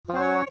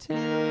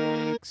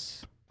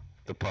Takes.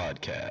 The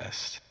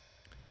podcast.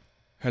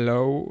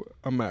 Hello,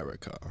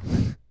 America.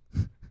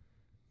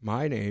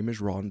 My name is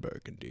Ron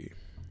Burgundy.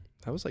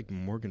 That was like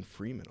Morgan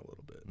Freeman a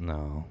little bit.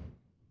 No,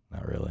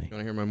 not really. You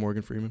want to hear my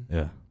Morgan Freeman?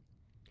 Yeah.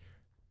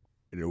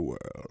 In a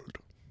world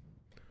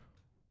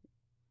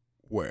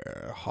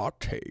where hot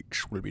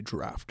takes will be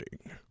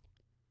drafting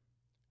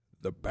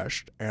the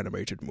best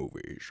animated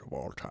movies of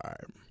all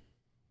time,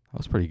 That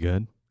was pretty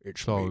good.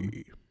 it's Solid.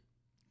 me,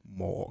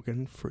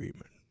 Morgan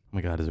Freeman. Oh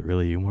my God, is it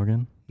really you,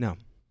 Morgan? No,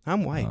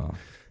 I'm white.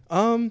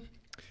 Oh.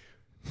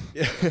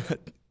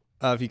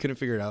 If you couldn't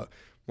figure it out,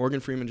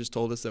 Morgan Freeman just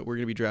told us that we're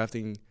going to be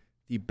drafting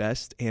the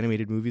best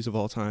animated movies of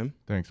all time.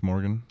 Thanks,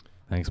 Morgan.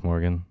 Thanks,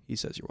 Morgan. He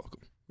says you're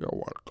welcome. You're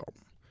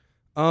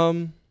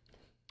welcome.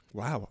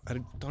 Wow, I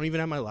don't even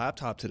have my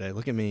laptop today.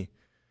 Look at me.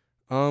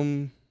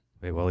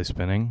 Wait, while he's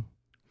spinning,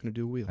 Gonna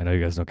do a wheel. I know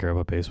you guys don't care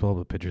about baseball,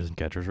 but pitchers and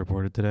catchers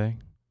reported today.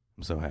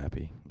 I'm so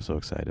happy. I'm so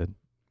excited.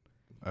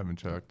 I haven't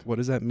checked. What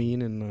does that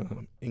mean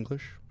in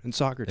English? In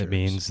soccer terms? It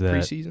means that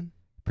preseason.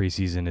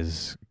 preseason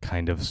is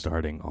kind of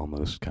starting,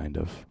 almost kind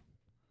of.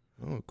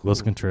 Oh, cool.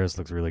 Wilson Contreras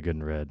looks really good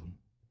in red.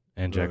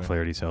 And Jack Really?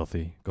 Flaherty's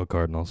healthy. Go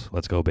Cardinals.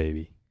 Let's go,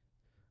 baby.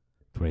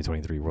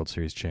 2023 World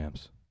Series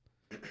champs.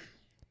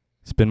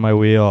 Spin my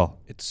wheel.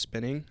 It's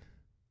spinning.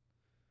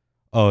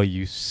 Oh,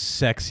 you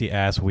sexy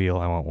ass wheel.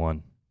 I want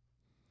one.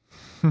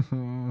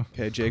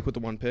 Okay, Jake with the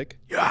one pick.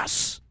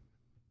 Yes.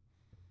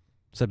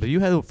 Said, but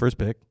you had the first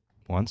pick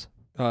once.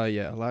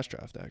 Yeah, last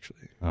draft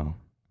actually. Oh.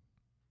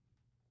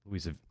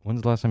 Luis,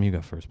 when's the last time you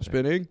got first pick?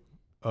 Spinning.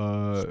 It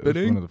was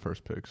Spinning? one of the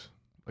first picks.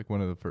 Like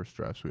one of the first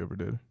drafts we ever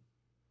did.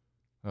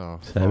 Oh,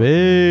 fuck.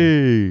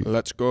 Sebby.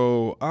 Let's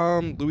go.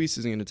 Luis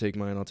isn't gonna take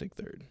mine. I'll take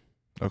third.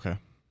 Okay.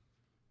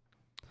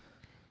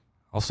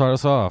 I'll start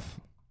us off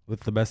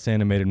with the best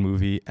animated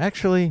movie.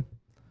 Actually,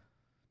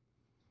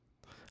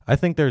 I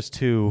think there's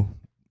two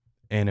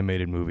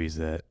animated movies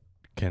that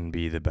can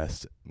be the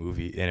best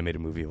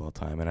animated movie of all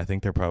time, and I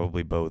think they're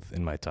probably both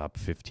in my top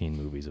 15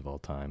 movies of all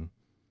time.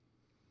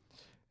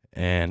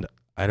 And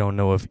I don't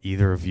know if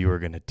either of you are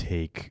going to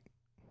take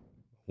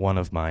one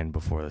of mine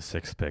before the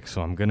sixth pick,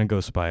 so I'm going to go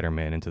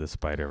Spider-Man Into the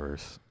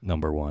Spider-Verse,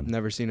 number one.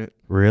 Never seen it.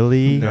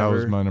 Really? No. That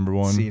was Never my number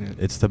one. Seen it.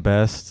 It's the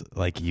best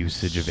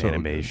usage of So good.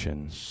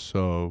 animation.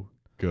 So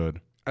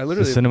good. I The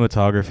literally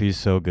cinematography is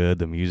so good.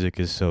 The music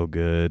is so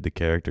good. The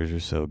characters are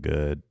so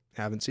good.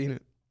 haven't seen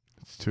it.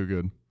 It's too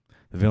good.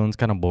 The villain's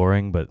kind of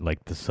boring, but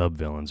like the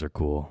sub-villains are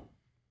cool.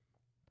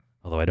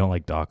 Although I don't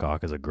like Doc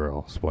Ock as a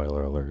girl.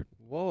 Spoiler alert.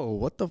 Whoa,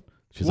 what the?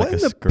 She's what like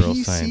in a the girl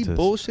PC scientist.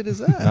 bullshit is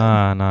that? No.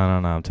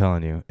 I'm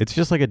telling you. It's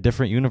just like a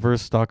different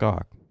universe Doc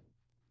Ock.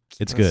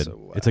 It's That's good.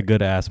 so It's a whack.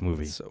 good ass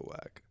movie. That's so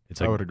whack.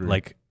 It's I a, would agree.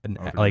 like I would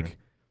agree. like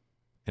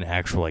an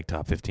actual like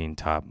top 15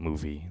 top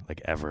movie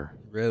like ever.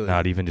 Really?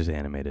 Not even just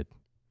animated.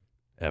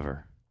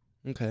 Ever.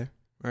 Okay.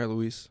 All right,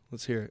 Luis.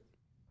 Let's hear it.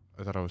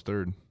 I thought I was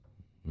third.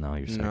 No,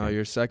 you're second. No,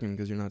 you're second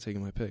because you're not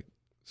taking my pick.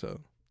 So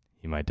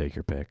You might take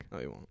your pick. no,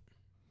 you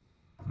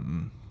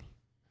won't.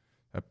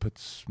 That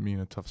puts me in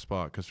a tough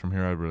spot because from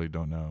here I really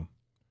don't know.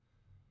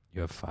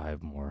 You have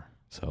 5 more.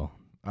 So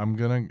I'm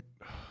gonna.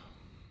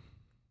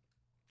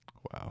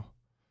 Wow.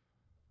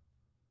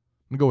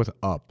 I'm gonna go with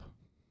Up.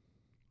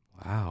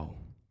 wow.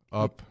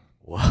 Up.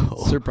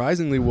 Whoa.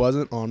 Surprisingly,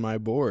 wasn't on my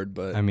board,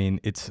 but I mean,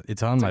 it's on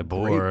It's my a great-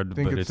 board,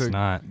 think but it's it's a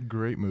not.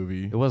 Great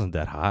movie. It wasn't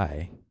that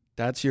high.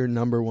 that's your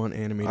number one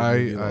animated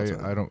movie of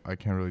all time. I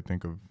can't really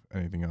think of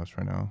anything else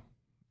right now.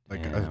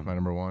 Like as Damn. my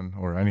number one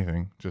or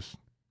anything. Just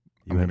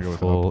You I'm went gonna go with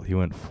full. Up. He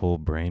went full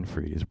brain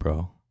freeze,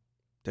 bro.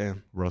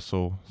 Damn.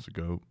 Russell. It's a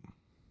goat.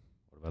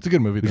 What about It's a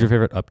good movie. Who's Though. your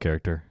favorite Up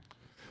character?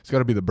 It's got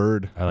to be the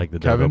bird. I like the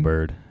Kevin? Doggo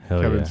Bird.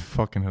 Hell Kevin's yeah.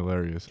 fucking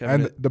hilarious.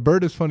 Kevin And the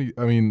bird is funny.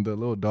 I mean, the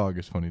little dog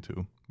is funny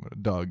too.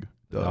 Doug.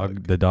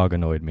 The dog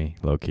annoyed me,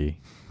 low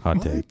key. Hot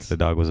What? take. The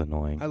dog was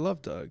annoying. I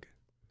love Doug.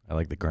 I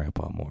like the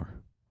grandpa more.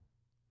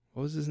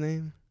 What was his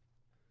name?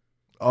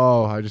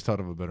 Oh, I just thought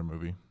of a better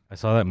movie. I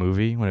saw that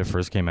movie when it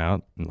first came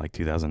out in like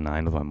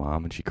 2009 with my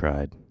mom, and she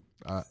cried.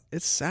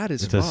 It's sad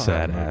as It's fuck. a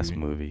sad movie. ass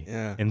movie.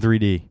 Yeah. In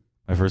 3D.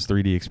 My first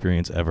 3D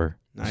experience ever.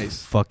 It was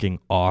Nice. fucking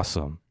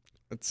awesome.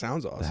 It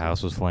sounds awesome. The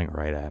house was flying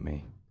right at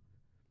me.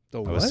 The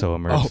I what? was so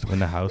immersed Oh. when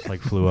the house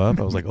like flew up.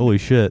 I was like, holy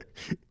shit.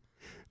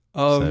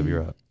 Seb,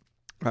 you're up.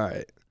 All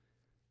right.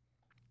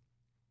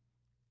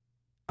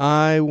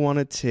 I want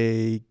to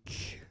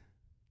take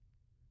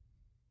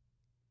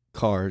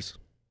Cars.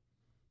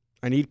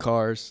 I need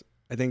Cars.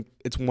 I think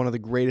it's one of the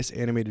greatest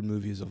animated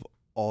movies of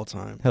all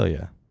time. Hell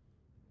yeah.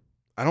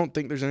 I don't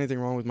think there's anything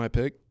wrong with my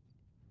pick.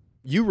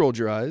 You rolled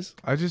your eyes.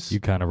 I just You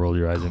kind of rolled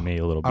your eyes at me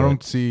a little bit. I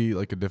don't see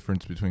like a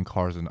difference between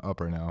Cars and Up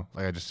right now.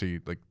 Like I just see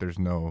like there's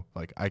no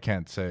like I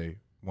can't say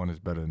one is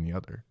better than the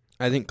other.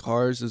 I think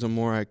Cars is a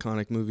more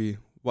iconic movie.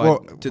 Why Well,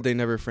 did they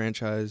never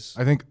franchise?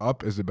 I think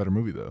Up is a better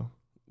movie though.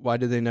 Why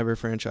did they never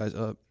franchise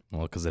Up?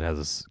 Well, because it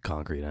has a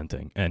concrete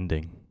ending.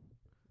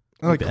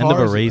 Like the end of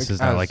a Cars, race is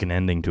not as- like an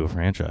ending to a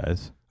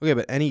franchise. Okay,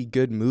 but any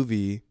good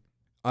movie,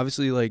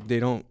 obviously, like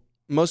they don't.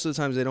 Most of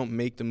the times, they don't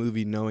make the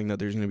movie knowing that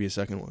there's going to be a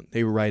second one.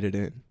 They write it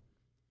in.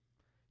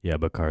 Yeah,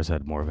 but Cars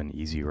had more of an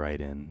easy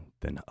ride in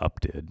than Up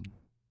did.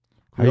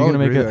 How We are you all gonna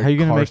make agree a that How are you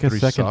gonna Cars make a 3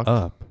 second sucked.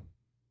 Up?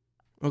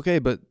 Okay,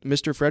 but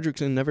Mr.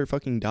 Fredrickson never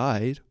fucking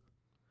died.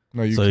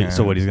 No, you So can't.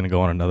 so what? He's gonna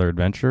go on another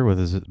adventure with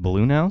his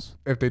balloon house?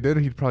 If they did,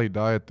 he'd probably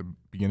die at the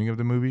beginning of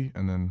the movie,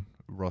 and then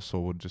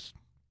Russell would just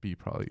be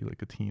probably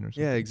like a teen or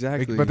something. Yeah,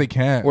 exactly. But they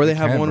can't. Or they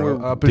have can't, one bro.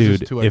 where- Up is Dude,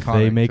 just too if they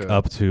iconic make to-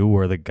 Up 2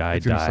 where the guy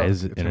It's gonna suck.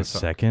 dies It's in gonna a suck.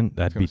 second,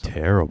 that'd be gonna suck.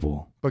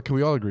 terrible. But can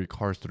we all agree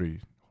Cars 3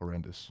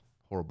 horrendous,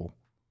 horrible,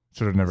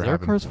 should have never Is there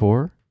happened. Cars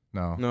 4?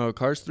 No. No,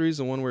 Cars 3 is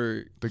the one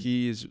where The-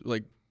 he's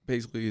like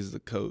basically is the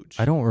coach.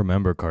 I don't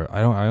remember Cars.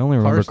 I only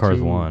remember Cars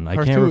 2 1. I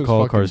Cars can't 2 is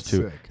recall fucking Cars 2.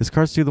 sick. Is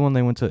Cars 2 the one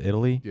they went to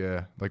Italy?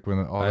 Yeah, like when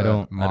all I that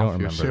don't mafia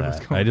remember shit was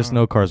that. going I just on.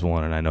 know Cars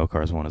 1, and I know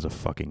Cars 1 is a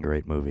fucking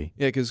great movie.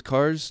 Yeah, because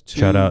Cars 2.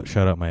 Shout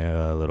out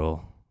my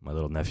little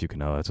nephew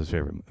Kanoa. That's his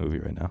favorite movie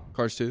right now.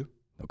 Cars 2.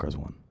 No, Cars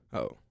 1.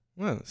 Oh,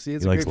 well, see,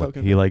 it's He a likes great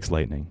fucking. he likes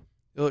lightning.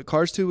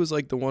 Cars 2 was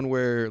like the one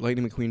where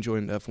Lightning McQueen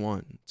joined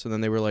F1. So then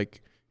they were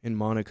like in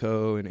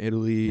Monaco and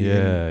Italy.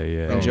 Yeah, and,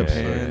 yeah. in yeah,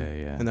 Japan,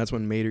 yeah. and that's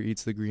when Mater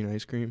eats the green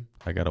ice cream.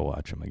 I gotta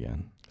watch him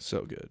again.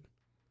 So good.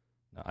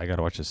 No, I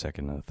gotta watch the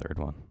second and the third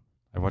one.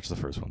 I watched the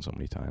first one so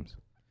many times.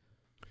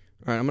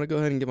 All right, I'm gonna go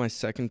ahead and get my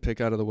second pick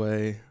out of the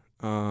way.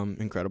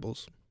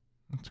 Incredibles.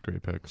 That's a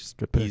great pick. Just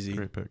Good pick. easy,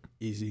 Great pick.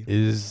 easy.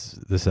 Is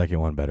the second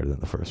one better than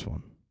the first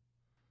one?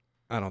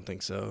 I don't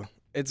think so.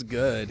 It's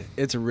good.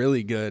 It's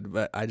really good,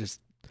 but I just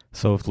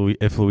So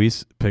if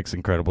Luis picks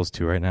Incredibles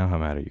 2 right now, how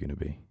mad are you gonna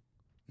be?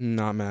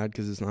 not mad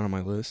because it's not on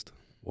my list.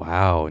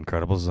 Wow,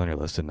 Incredibles is on your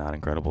list and not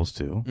Incredibles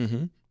 2?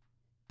 Mm-hmm.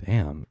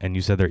 Damn. And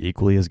you said they're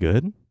equally as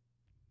good?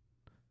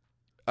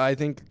 I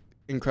think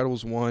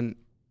Incredibles 1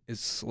 is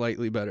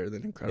slightly better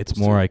than Incredibles 2. It's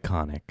more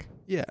iconic.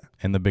 Yeah.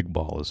 And the big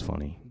ball is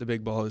funny. The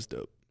big ball is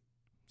dope.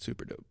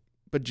 Super dope.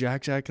 But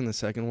Jack in the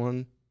second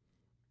one,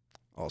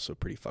 also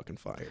pretty fucking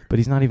fire. But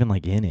he's not even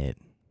like in it.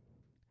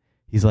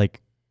 He's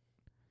like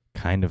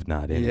kind of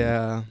not in it.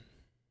 Yeah.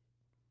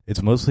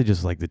 It's mostly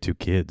just like the two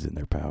kids and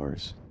their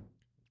powers.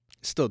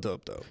 Still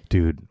dope though.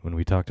 Dude, when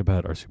we talked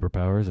about our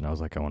superpowers and I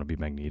was like, I want to be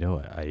Magneto,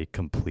 I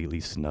completely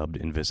snubbed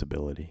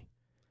invisibility.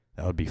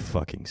 That would be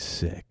fucking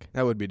sick.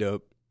 That would be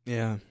dope.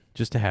 Yeah.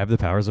 Just to have the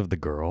powers of the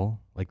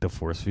girl, like the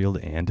force field,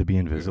 and to be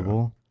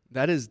invisible.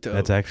 That is dope.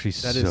 That's actually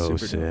That is so super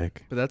dope.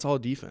 sick. But that's all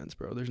defense,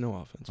 bro. There's no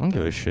offense. I don't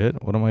give a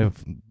shit. What am I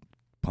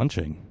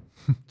punching?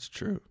 It's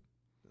true.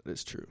 That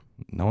is true.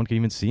 No one can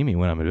even see me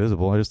when I'm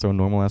invisible. I just throw a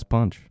normal ass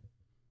punch.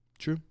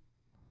 True.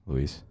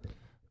 Luis.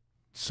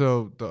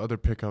 So the other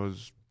pick I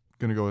was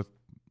gonna go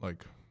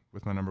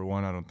with my number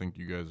one. I don't think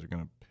you guys are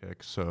gonna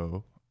pick,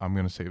 so I'm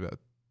gonna save that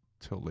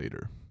till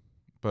later.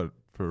 But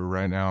for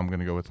right now, I'm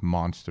gonna go with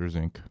Monsters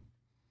Inc.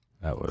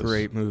 That was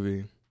Great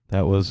movie.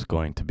 That was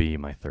going to be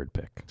my third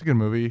pick. It's a good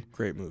movie.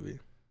 Great movie.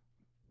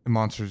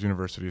 Monsters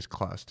University is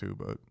class too,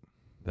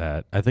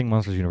 but I think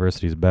Monsters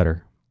University is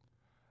better.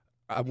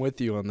 I'm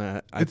with you on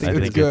that. I it's think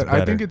think it's good. it's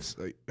I think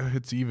better.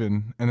 it's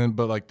even, and then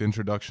but like the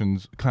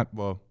introductions,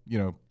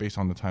 based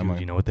on the timeline. Dude,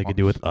 you know what they could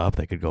do with Up?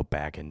 They could go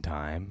back in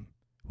time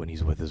when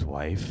he's with his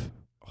wife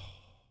and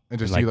and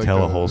just like see, tell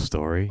the, a whole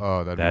story.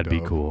 Oh, That'd be be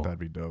dope. cool. That'd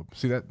be dope.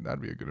 See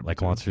that'd be a good Like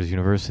episode. Monsters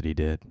University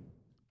did.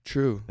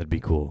 true. That'd be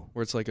cool.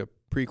 Where it's like a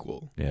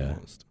prequel. Yeah.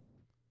 Almost.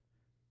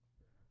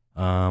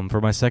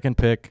 For my second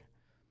pick,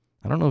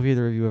 I don't know if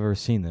either of you have ever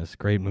seen this.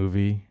 Great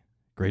movie,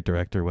 great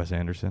director, Wes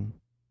Anderson.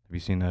 Have you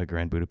seen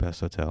Grand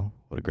Budapest Hotel?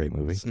 What a great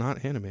movie. It's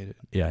not animated.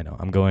 Yeah, I know.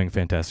 I'm going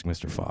Fantastic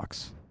Mr.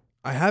 Fox.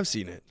 I have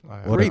seen it.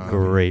 What Great a movie.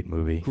 great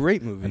movie.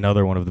 Great movie.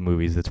 Another one of the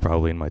movies that's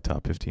probably in my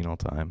top 15 all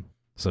time.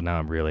 So now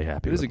I'm really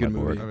happy It is with a good my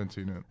movie. board. I haven't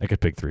seen it. I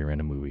could pick 3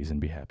 random movies and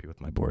be happy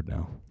with my board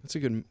now. That's a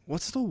good.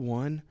 What's the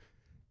one?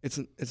 It's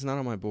not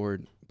on my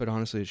board, but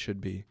honestly, it should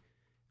be.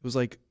 It was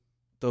like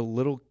the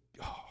little.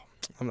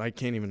 I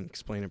can't even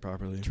explain it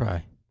properly.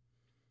 Try.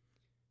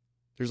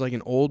 There's like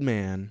an old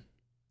man.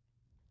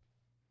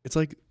 It's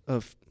like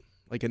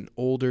like an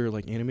older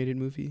like animated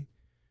movie.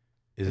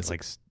 Is It's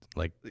it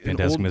like an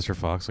Fantastic old- Mr.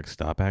 Fox, like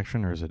stop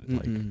action, or is it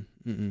like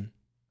Mm-mm.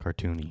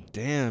 cartoony?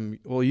 Damn.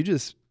 Well, you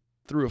just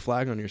threw a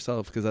flag on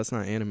yourself because that's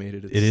not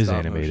animated. It's It is stop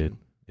animated. motion.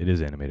 It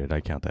is animated. I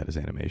count that as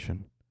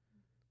animation.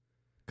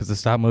 Because the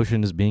stop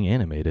motion is being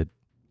animated.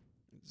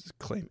 It's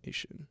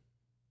claymation.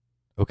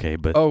 Okay,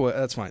 but Oh,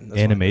 that's fine. That's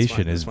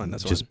animation fine. is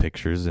That's just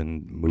pictures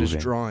and fine. moving. Just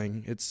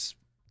drawing. It's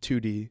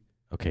 2D.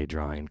 Okay,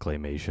 drawing and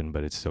claymation,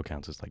 but it still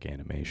counts as like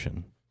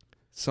animation.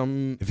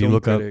 Some If you film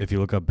look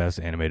critic- up best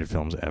animated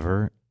films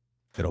ever,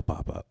 it'll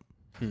pop up.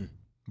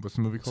 What's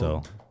the movie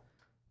called? So,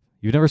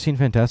 you've never seen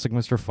Fantastic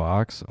Mr.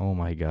 Fox? Oh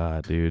my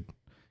god, dude.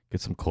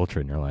 Get some culture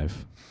in your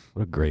life.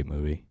 What a great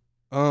movie.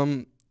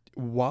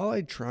 While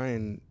I try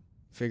and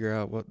figure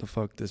out what the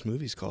fuck this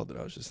movie's called that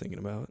I was just thinking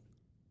about.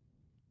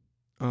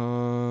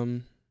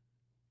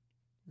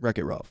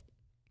 Wreck-It Ralph.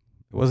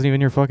 It wasn't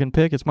even your fucking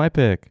pick. It's my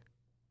pick.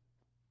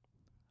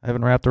 I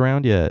haven't wrapped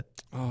around yet,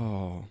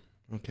 Oh,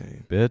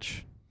 okay.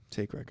 bitch.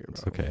 Take Wreck-It Ralph.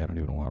 It's okay. I don't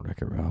even want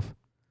Wreck-It Ralph.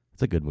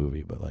 It's a good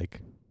movie, but like,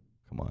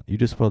 come on. You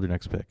just spoiled your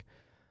next pick.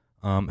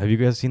 Have you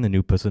guys seen the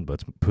new Puss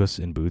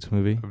in Boots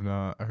movie? I've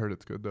not. I heard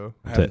it's good though.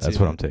 I haven't That's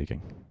seen what it. I'm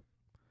taking.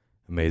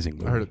 Amazing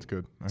movie. I heard it's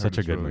good. I heard Such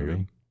a it's good really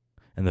movie.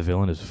 And the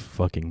villain is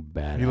fucking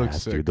badass, He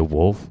looks sick. dude. The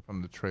wolf.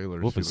 From the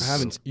trailers. Wolf he is looks I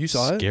haven't. You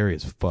saw it? Scary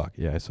as fuck.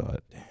 Yeah, I saw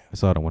it. I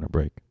saw it on winter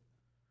break.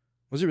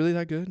 Was it really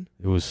that good?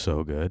 It was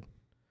so good.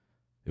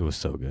 It was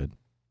so good.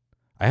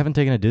 I haven't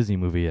taken a Disney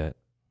movie yet.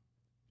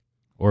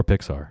 Or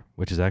Pixar,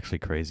 which is actually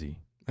crazy.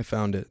 I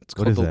found it. It's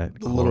What called is the, that?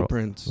 the Little Coral-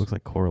 Prince. It looks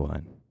like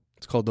Coraline.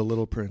 It's called The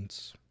Little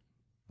Prince.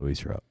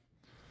 Luis, you're up.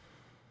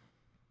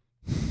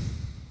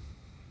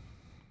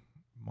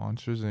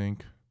 Monsters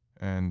Inc.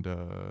 And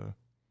what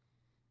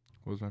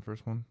was my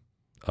first one?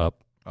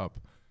 Up. Up.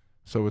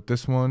 So with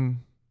this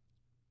one,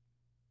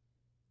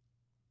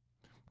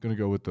 I'm gonna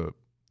go with the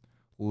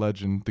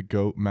legend, the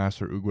GOAT,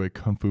 Master Oogway,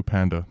 Kung Fu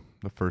Panda.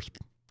 The first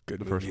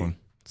one.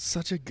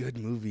 Such a good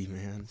movie,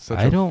 man. Such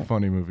I a don't-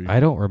 funny movie. I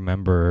don't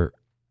remember,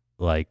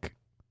 like,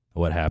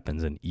 what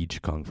happens in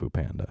each Kung Fu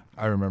Panda.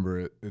 I remember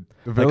it. The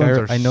Like, villains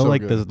are I know, so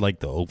like, good.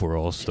 the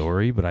overall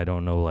story, but I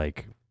don't know,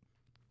 like,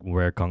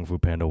 where Kung Fu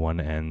Panda 1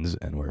 ends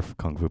and where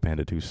Kung Fu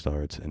Panda 2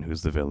 starts and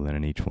who's the villain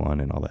in each one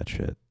and all that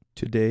shit.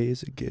 Today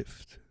is a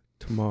gift.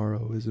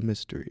 Tomorrow is a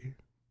mystery.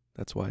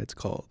 That's why it's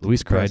called.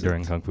 Luis cried Present.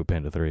 during Kung Fu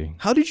Panda 3.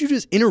 How did you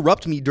just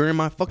interrupt me during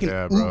my fucking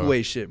Yeah, bro.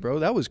 Oogway shit, bro?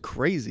 That was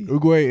crazy.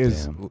 Oogway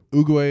Damn.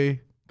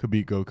 could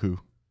beat Goku.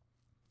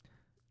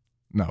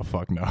 No,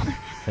 fuck no.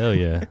 Hell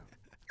yeah.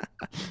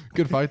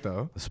 Good fight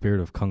though. The spirit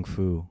of Kung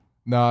Fu.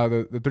 Nah,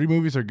 the three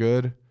movies are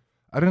good.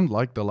 I didn't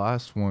like the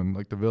last one,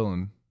 like the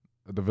villain.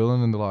 The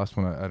villain in the last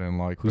one I didn't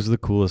like. Who's the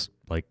coolest,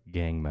 like,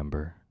 gang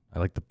member? I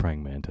like the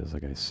praying mantis.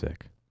 That guy's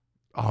sick.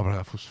 Oh, but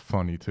that was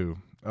funny too.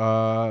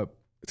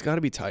 It's got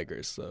to be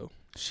Tigress, though.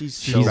 She's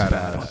She's so badass.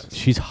 bad.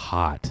 She's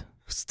hot.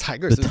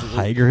 Tigress The is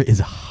tiger is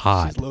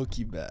hot. She's low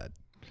key bad.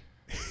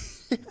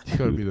 She's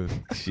gotta be the.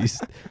 She's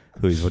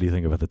Luis, what do you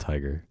think about the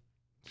tiger?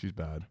 She's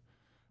bad.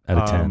 Out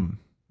of 10.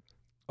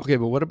 Okay,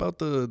 but what about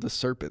the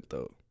serpent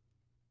though?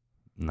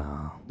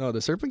 No. No,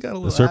 the serpent got a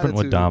little. The serpent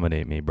would attitude.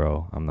 dominate me,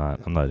 bro. I'm not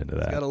into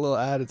He's that. got a little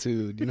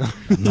attitude, you know.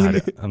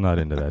 I'm not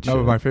into that No, shit.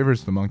 but my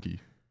favorite's the monkey.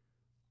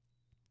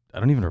 I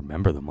don't even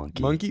remember the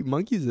monkey.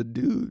 Monkey's a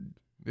dude.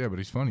 Yeah, but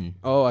he's funny.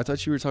 Oh, I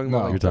thought you were talking No,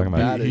 about. you're Like, talking the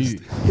about-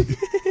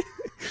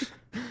 baddest.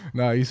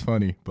 Nah, he's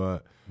funny,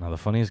 but No, the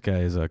funniest guy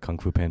is Kung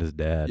Fu Panda's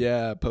dad.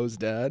 Yeah, Poe's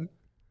dad.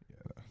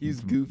 He's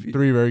goofy.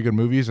 three very good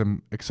movies.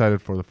 I'm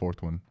excited for the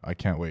fourth one. I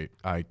can't wait.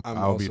 I'm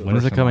I'll be also- When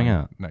is first it in coming line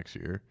out? Next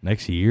year.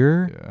 Next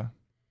year? Yeah,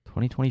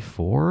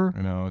 2024?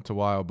 I know it's a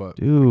while, but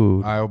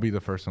Dude. I'll be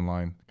the first in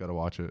line. Gotta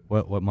watch it.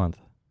 What month?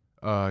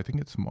 I think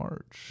it's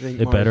March. I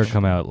think It better March.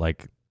 come out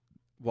like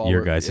While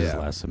your we're- guys' yeah.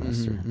 last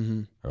semester,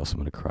 Mhm. or else I'm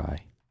gonna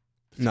cry.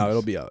 No,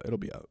 it'll be out. It'll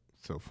be out.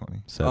 So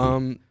funny.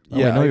 Oh,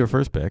 Yeah. I know your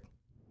first pick.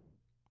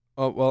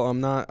 Oh well, I'm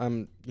not.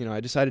 I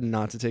decided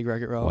not to take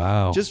Wreck-It Ralph.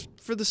 Wow. Just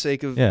for the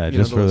sake of Yeah, you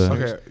just know, for the-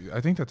 listeners. Okay,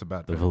 I think that's a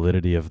bad The pick.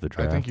 validity of the I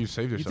draft. think you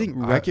saved You yourself. think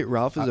Wreck-It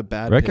Ralph is a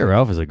bad Wreck-It pick?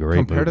 Ralph is a great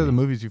compared to movie. the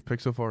movies you've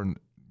picked so far?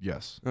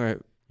 Yes, All right.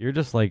 You're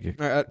just like All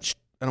right.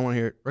 I don't want to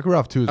hear it. Wreck-It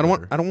Ralph 2 is I don't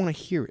want. better. I don't want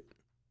to hear it.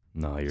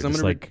 no, you're 'Cause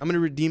just like I'm gonna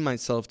redeem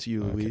myself to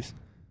you, Okay. Luis.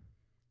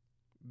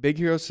 Big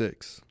Hero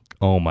 6.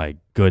 oh my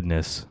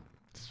goodness,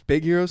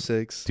 Big Hero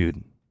 6.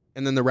 dude.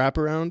 And then the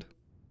wraparound.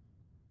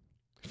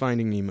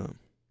 Finding Nemo.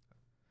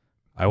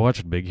 I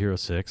watched Big Hero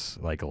 6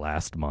 like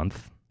last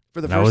month.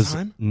 For the and I first was,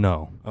 time.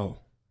 No, Oh.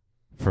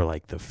 for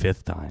like the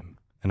 5th time,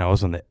 and I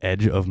was on the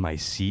edge of my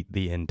seat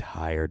the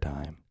entire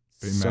time.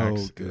 So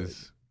Baymax good.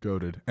 is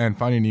goated, and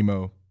Finding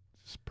Nemo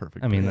is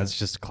perfect. I mean, Yeah. that's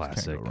just Can't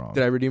classic. go wrong.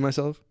 Did I redeem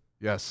myself?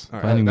 Yes, All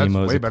right. Finding that's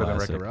Nemo is way a better than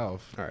classic. Wreck-It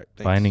Ralph. All right.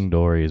 Thanks. Finding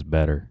Dory is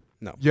better.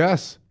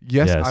 Yes,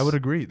 Yes. I would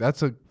agree.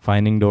 That's a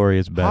Finding Dory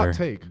is better. hot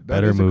take. That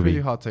Better is a movie. pretty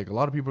hot take. A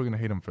lot of people are gonna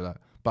hate him for that,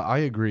 but I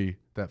agree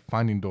that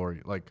Finding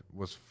Dory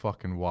was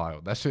fucking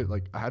wild. That shit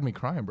had me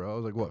crying, bro. I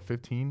was like, what,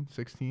 15,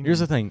 16? Here's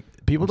the thing: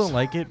 people don't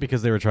like it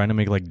because they were trying to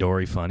make like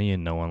Dory funny,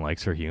 and no one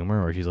likes her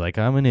humor, or she's like,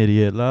 "I'm an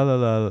idiot," la la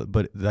la.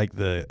 But like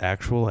the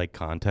actual like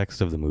context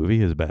of the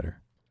movie is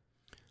better.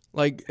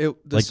 Like the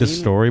Like the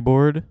scene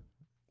storyboard.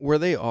 where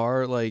they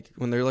are like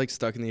when they're like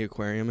stuck in the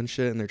aquarium and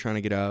shit, and they're trying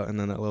to get out, and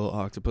then that little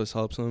octopus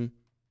helps them.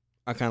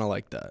 I kind of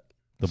like that.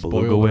 The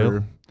beluga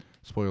whale.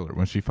 Spoiler: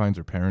 when she finds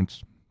her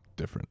parents,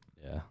 different,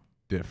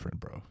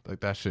 bro. Like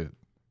that shit.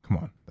 Come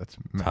on, that's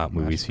Top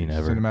movie scene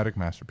masterpiece. ever. Cinematic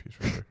masterpiece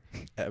right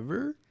there.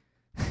 Ever?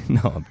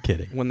 No, I'm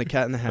kidding. When the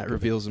Cat in the Hat Okay.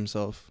 reveals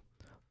himself.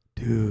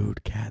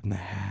 Dude, Cat in the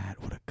Hat.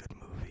 What a good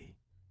movie.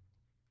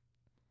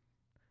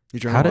 You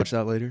trying How to did- watch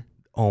that later?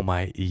 Oh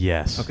my,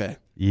 yes. Okay.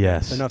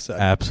 Yes. Enough said.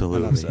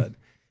 Absolutely. Enough said.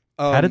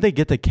 How did they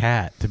get the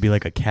cat to be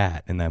like a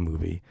cat in that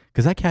movie?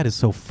 Because that cat is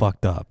so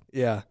fucked up.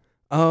 Yeah.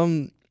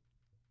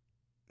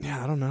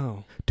 Yeah, I don't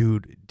know.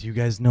 Dude, do you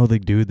guys know the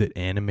dude that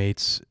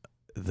animates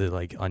the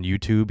like on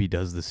YouTube? He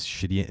does this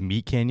shitty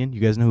Meat Canyon.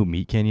 You guys know who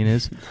Meat Canyon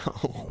is?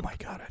 Oh my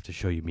god, I have to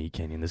show you Meat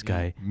Canyon. This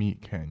guy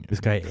Meat Canyon. This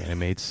guy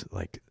animates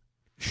like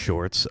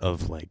shorts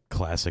of like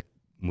classic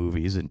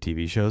movies and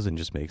TV shows and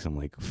just makes them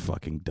like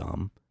fucking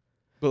dumb.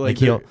 But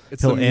Like like,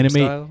 it's the he'll meme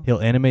animate style? he'll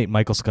animate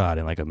Michael Scott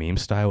in like a meme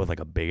style with like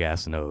a big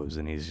ass nose,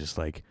 and he's just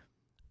like,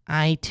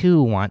 I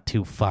too want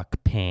to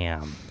fuck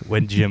Pam.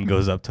 When Jim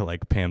goes up to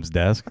like Pam's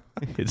desk,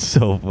 it's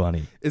so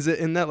funny. Is it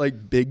in that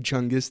like Big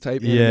Chungus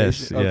type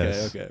Yes, animation?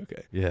 yes.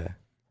 Okay. Yeah.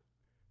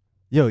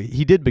 Yo,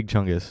 he did Big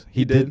Chungus.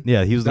 He did?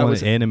 Yeah, he was the That one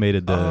was- that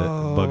animated the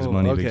Bugs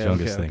Bunny Big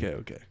Chungus thing.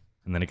 Okay.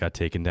 And then it got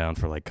taken down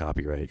for like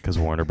copyright because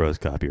Warner Bros.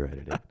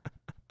 Copyrighted it.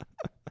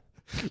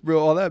 Bro,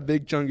 all that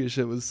Big Chungus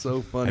shit was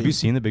so funny. Have you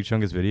seen the Big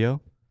Chungus video?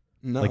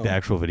 No. Like the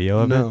actual video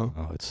of it? No.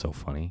 Oh, it's so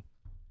funny.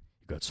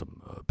 You got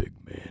some big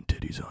man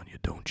titties on you,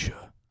 don't you?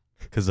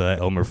 Because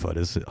Elmer Fudd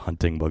is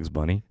hunting Bugs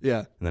Bunny, Yeah.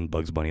 and then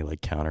Bugs Bunny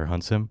like counter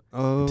hunts him,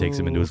 Oh. and takes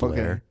him into his okay.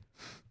 lair.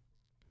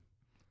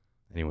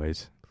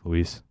 Anyways,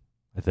 Luis,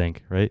 I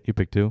think, right? You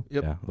picked 2?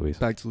 Yep. Yeah, Luis.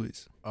 Back to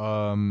Luis.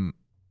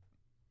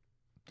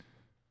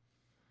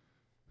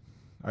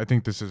 I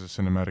think this is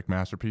a cinematic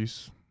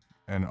masterpiece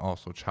and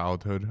also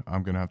childhood.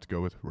 I'm going to have to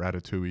go with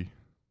Ratatouille.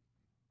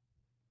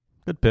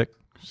 Good pick.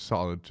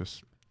 Solid,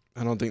 just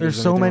I don't think There's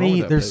so anything wrong many.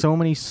 with that There's pick. so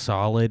many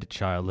solid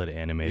childhood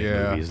animated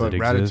movies but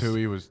that exist.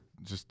 Ratatouille was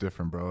just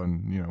different, bro.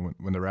 And you know,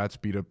 when the rats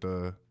beat up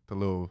the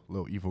little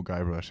evil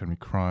guy, bro, that had me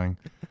crying.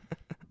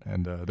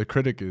 And the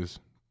critic is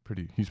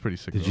he's pretty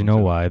sick. Did though, you know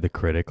too. why the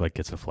critic like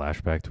gets a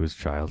flashback to his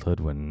childhood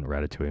when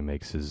Ratatouille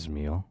makes his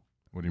meal?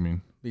 What do you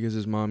mean? Because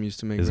his mom used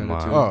to make His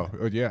Ratatouille. mom.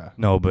 Oh, yeah.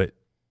 No, but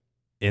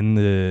in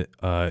the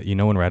you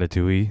know, when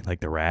Ratatouille, like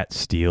the rat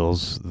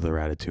steals the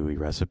Ratatouille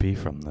recipe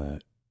from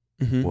the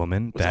Mhm.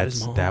 woman. Was that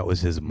his mom? That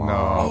was his mom.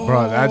 No,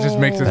 bro, that just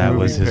makes this That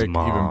movie was his pick even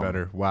mom.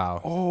 better. Wow.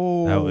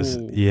 Oh. That was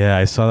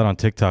I saw that on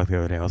TikTok the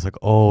other day. I was like,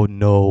 oh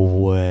no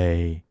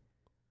way.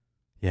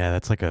 Yeah,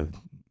 that's like a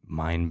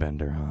mind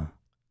bender, huh?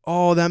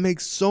 Oh, that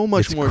makes so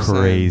much It's more sense.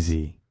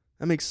 crazy.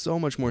 That makes so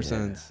much more Yeah.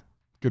 sense.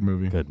 Good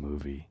movie. Good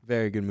movie.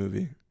 Very good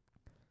movie.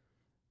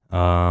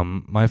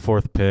 My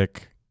 4th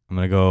pick, I'm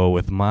gonna go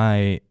with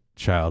my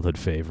childhood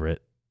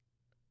favorite,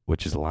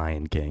 which is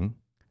Lion King.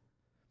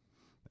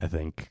 I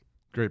think.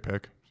 Great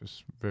pick.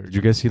 Just very Did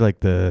you good. guys see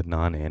like the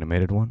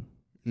non-animated one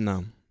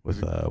No.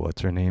 with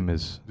what's her name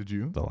is Did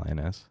you? the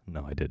lioness?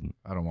 No, I didn't.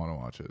 I don't want to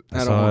watch it. I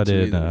don't saw want it to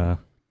in either.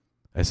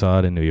 I saw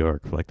it in New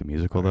York for like the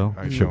musical though.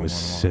 I Shit don't was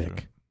wanna watch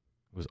sick. it.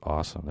 It was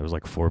awesome. There was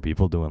like 4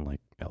 people doing like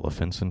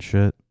elephants and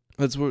shit.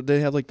 That's where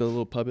they have like the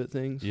little puppet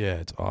things. Yeah,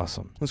 it's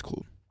awesome. That's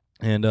cool.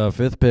 And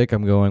 5th pick,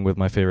 I'm going with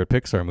my favorite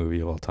Pixar movie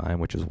of all time,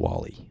 which is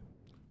WALL-E.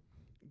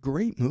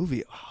 Great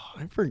movie. Oh,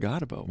 I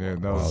forgot about Yeah,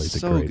 that. that was WALL-E's a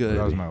so great good.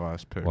 That was movie. my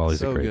last pick. WALL-E's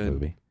So a great good.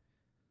 movie.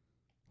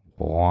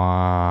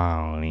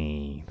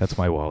 WALL-E. That's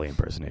my WALL-E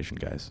impersonation,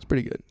 guys. It's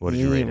pretty good. What did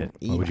you rate it?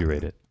 What would you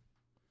rate it?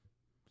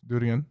 Do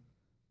it again.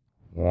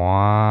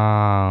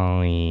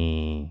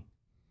 WALL-E.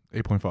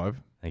 8.5.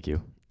 Thank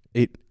you.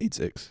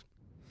 8.86.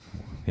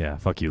 Yeah,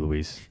 fuck you,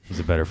 Luis. He's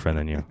a better friend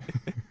than you.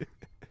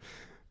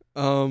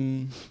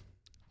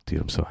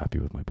 Dude, I'm so happy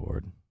with my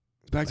board.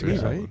 Back to me,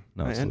 Yeah. right?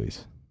 No, I it's end-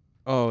 Luis.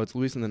 Oh, it's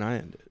Luis and then I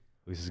end it.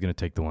 Luis is going to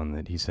take the one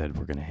that he said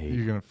we're going to hate.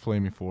 You're gonna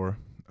flame me for.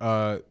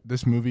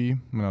 This movie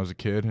when I was a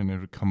kid and it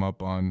would come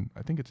up on.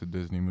 I think it's a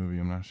Disney movie.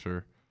 I'm not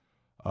sure.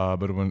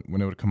 But when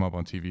it would come up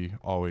on TV,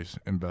 always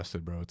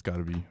invested, bro. It's got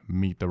to be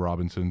Meet the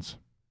Robinsons.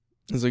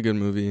 It's a good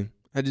movie.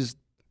 It's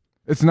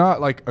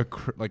not like a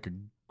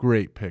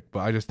great pick, but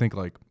I just think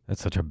like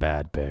That's such a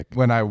bad pick.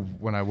 when I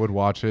would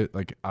watch it,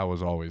 like I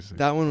was always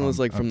that one was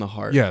like from the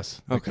heart.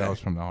 Yes. Like, Okay. that was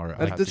from the heart.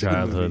 I Like, had this to- is a good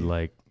Childhood, movie.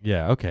 like,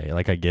 yeah, okay.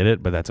 Like, I get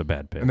it, but that's a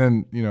bad pick. and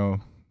then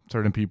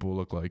certain people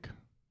look like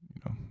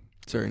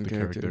Certain the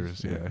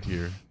characters. Yeah,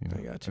 here. I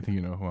got you. I think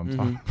you know who I'm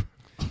Mhm.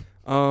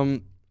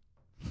 talking.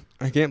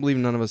 I can't believe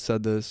none of us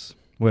said this.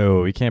 Wait,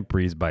 we can't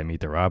breeze by Meet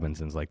the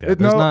Robinsons like that. It,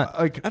 There's no, not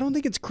like I don't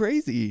think it's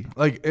crazy.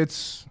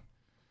 it's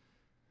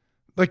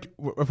like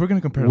if we're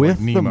gonna compare with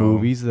like the Nemo,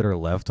 movies that are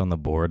left on the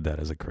board. That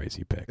is a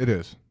crazy pick. it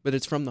is. But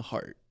it's from the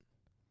heart.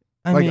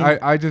 I Like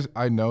mean,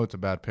 I know it's a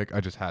bad pick.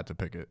 I just had to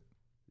pick it.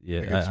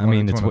 yeah. like, it's I one-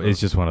 mean, it's it's one of it's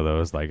those. just one of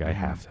those. Like, I Mhm.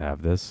 have to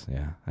have this.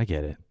 Yeah, I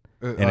get it.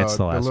 And it's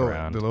the last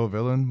round. The little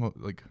villain,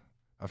 like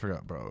I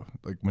forgot, bro.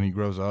 Like when he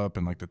grows up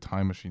and like the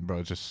time machine, bro.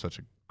 It's just such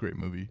a great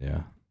movie.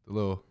 Yeah, The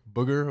little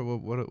booger.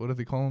 What do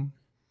they call him?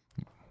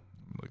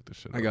 Like this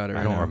shit. I got it. I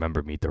right don't now.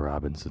 remember Meet the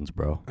Robinsons,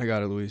 bro. I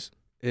got it, Luis.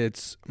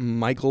 It's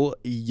Michael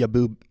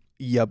Yagubian.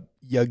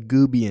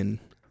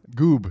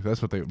 Goob.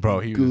 That's what they. Bro,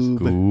 he was Goob.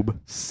 Goob.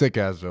 sick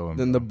as villain.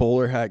 Then bro. the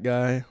bowler hat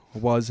guy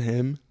was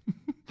him.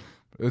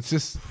 It's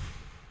just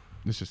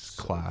So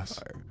class.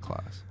 fire.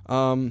 Class.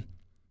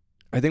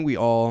 I think we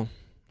all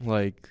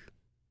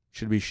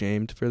should be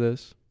shamed for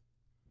this.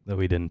 That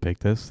we didn't pick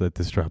this. That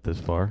this dropped this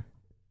far.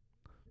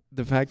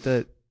 The fact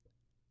that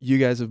you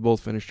guys have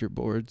both finished your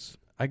boards.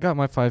 I got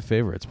my 5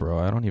 favorites, bro.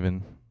 I don't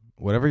even.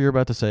 Whatever you're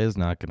about to say is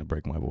not gonna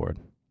break my board.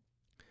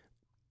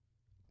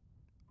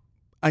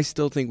 I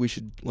still think we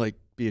should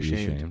be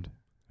ashamed.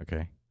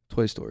 Okay.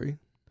 Toy Story.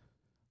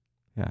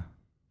 Yeah.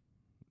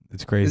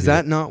 It's crazy. Is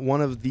that not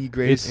one of the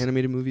greatest It's-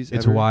 animated movies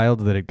It's ever? wild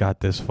that it got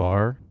this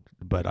far,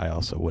 but I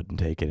also wouldn't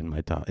take it in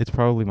my top. It's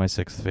probably my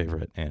 6th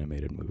favorite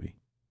animated movie.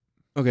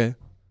 Okay.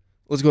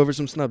 Let's go over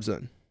some snubs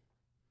then.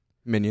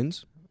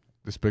 Minions.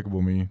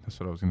 Despicable Me. That's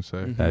what I was gonna say.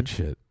 Mhm. That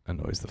shit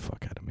annoys the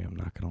fuck out of me. I'm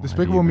not gonna lie.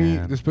 Despicable to you, Me.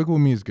 man. Despicable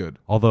Me is good.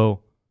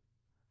 Although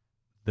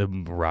The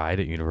ride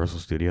at Universal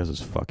Studios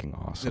is fucking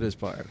awesome. It is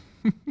fire.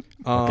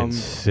 Fucking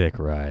sick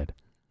ride.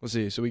 Let's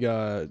see. So we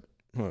got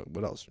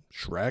what else?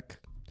 Shrek.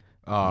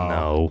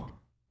 No,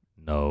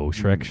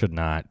 Shrek should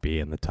not be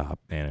in the top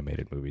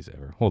animated movies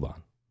ever. Hold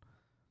on.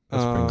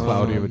 That's pretty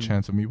Cloudy of a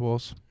Chance of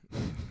Meatballs.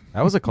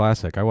 That was a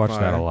classic. I watched that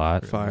Fire. a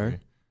lot. Fire.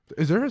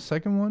 Is there a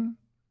second one?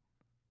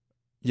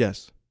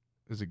 Yes.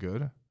 Is it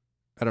good?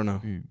 I don't know.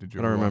 Did you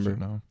I don't ever watch remember.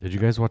 it? No. Did you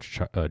guys watch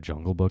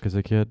Jungle Book as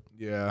a kid?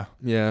 Yeah.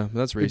 Yeah,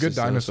 that's racist. The Good though,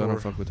 so I Dinosaur. don't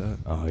fuck with that.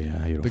 Oh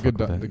yeah, you don't The fuck good,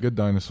 with that. the good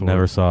dinosaur.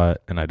 Never saw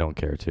it, and I don't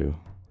care to.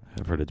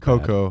 I've heard it's bad.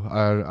 Coco.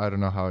 I don't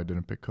know how I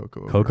didn't pick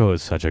Coco. over Coco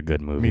is such a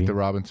good movie. Meet the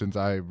Robinsons.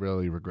 I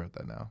really regret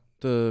that now.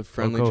 The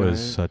Friendly Coco Giant.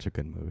 is such a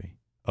good movie.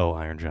 Oh,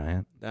 Iron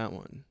Giant, That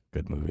one.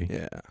 good movie.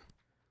 Yeah.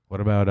 What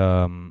about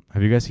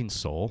have you guys seen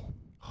Soul?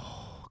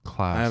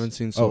 Class. I haven't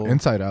seen Soul. Oh,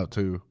 Inside Out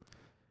too.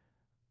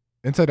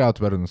 Inside Out's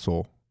better than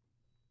Soul.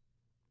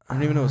 I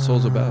don't even know what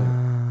Soul's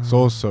about.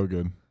 Soul's so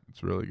good.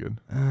 It's really good.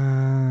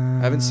 I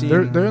haven't seen.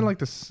 They're in like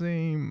the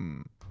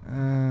same.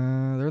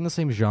 They're in the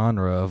same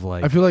genre of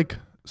like. I feel like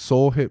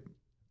Soul hit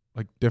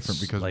like different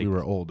S- because like- we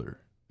were older.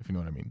 If you know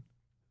what I mean.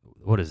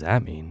 What does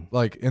that mean?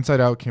 Like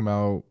Inside Out came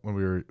out when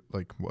we were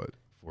like what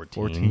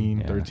 14,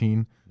 Yeah,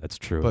 13. That's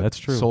true. But That's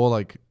true. Soul,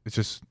 like, it's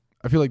just,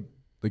 I feel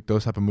like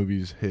those type of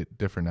movies hit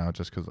different now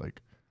just because, like,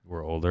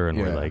 We're older and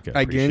Yeah. we're like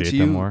I appreciate guarantee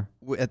them you, more.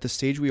 at the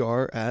stage we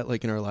are at,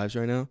 like in our lives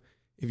right now,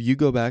 if you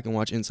go back and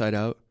watch Inside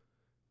Out,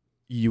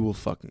 you will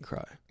fucking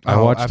cry. I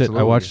Oh, watched it. I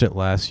absolutely. watched it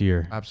last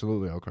year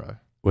Absolutely, I'll cry.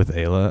 with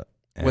Ayla.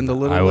 And When the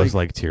little, I was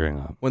like- like tearing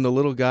up. When the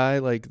little guy,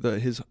 like the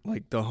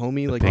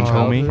homie, The like pink in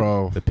homie? childhood-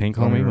 Bro. The pink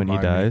Don't homie even when he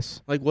remind me.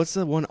 dies. Like what's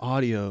the one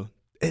audio?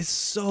 It's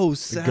so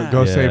sad.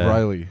 Go Yeah. Save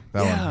Riley.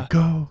 That Yeah. one.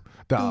 Go.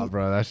 Nah, Go-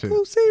 bro, that shit.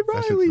 Go save That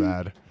Riley. shit's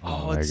bad.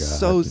 Oh, my it's God.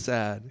 so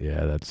sad.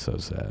 Yeah, that's so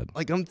sad.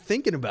 Like I'm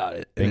thinking about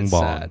it. And Bing it's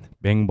bong, sad.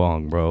 bing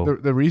bong, bro.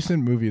 The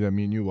recent movie that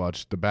me and you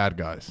watched, The Bad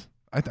Guys.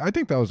 I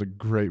think that was a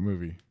great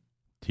movie.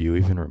 Do you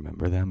even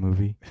remember that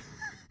movie?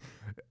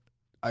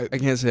 I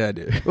can't say I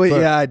do. Wait, But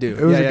yeah, I do.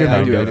 it was a yeah, good I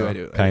movie, do. I though. do. I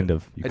do. Kind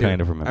of. You I do.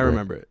 kind of remember. I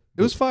remember it.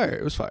 It was fire.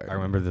 It was fire. I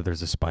remember that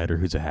there's a spider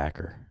who's a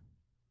hacker.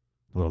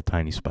 A little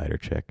tiny spider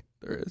chick.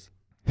 There is.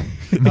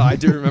 No, I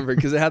do remember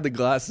because it had the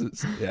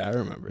glasses. Yeah, I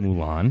remember.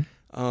 Mulan.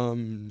 Oh,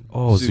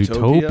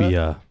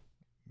 Zootopia?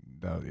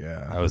 Zootopia.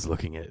 Yeah. I was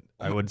looking at.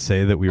 I would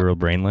say that we were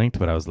brain linked,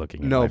 but I was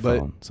looking at No, my but-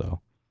 phone. So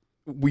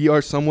We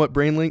are somewhat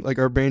brain linked. Like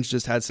our brains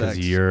just had sex.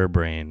 because your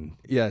brain,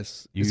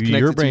 Yes. you, it's your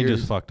connected to brain yours.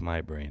 just fucked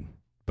my brain,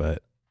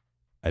 but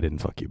I didn't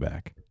fuck you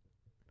back.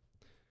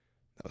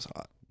 That was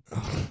hot.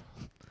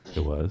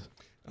 It was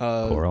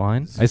Uh,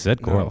 Coraline. I said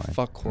no, Coraline.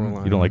 fuck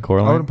Coraline. You don't like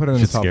Coraline? I wouldn't put it in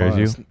the Shit top scares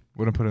five. you.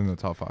 Wouldn't put it in the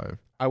top 5.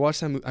 I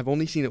watched that movie. I've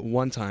only seen it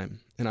one time,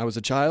 and I was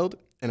a child,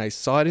 and I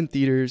saw it in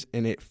theaters,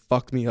 and it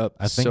fucked me up.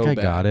 I think so I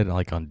bad. got it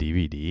like on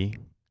DVD,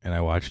 and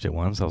I watched it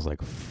once. I was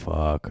like,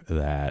 "Fuck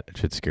that!" It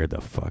shit scared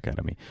the fuck out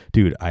of me,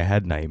 dude. I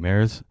had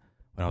nightmares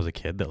when I was a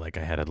kid that like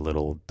I had a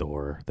little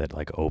door that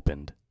like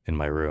opened in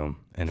my room,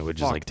 and it would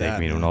just Fuck like take that,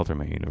 me to an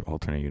man.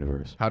 alternate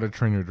universe. How to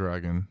Train Your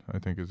Dragon, I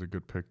think, is a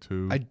good pick,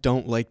 too. I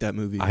don't like that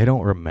movie. I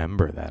don't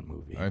remember that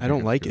movie. think don't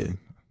it's like good. it.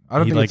 I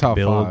don't he think like it's top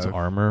builds 5.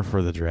 armor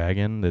for the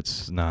dragon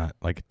that's not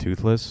like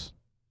toothless.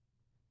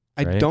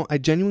 I right? don't. I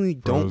genuinely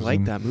don't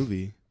like Frozen. that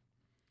movie.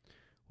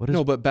 What is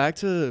No, but back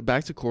to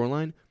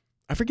Coraline.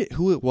 I forget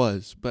who it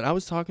was, but I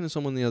was talking to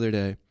someone the other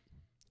day,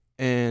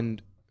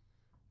 and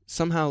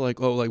somehow like,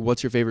 oh, like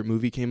what's your favorite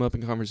movie came up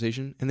in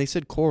conversation, and they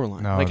said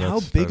Coraline. No, like, how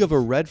that's- big of a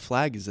that's- red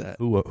flag is that?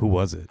 who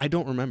was it? I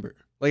don't remember.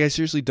 Like, I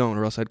seriously don't,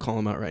 or else I'd call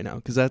him out right now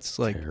because that's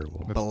like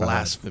Terrible. That's bad.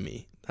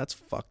 blasphemy. That's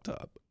fucked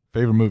up.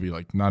 Favorite movie,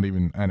 like, not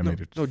even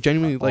animated. no,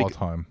 genuinely, all like-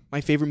 time.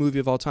 My favorite movie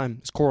of all time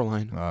is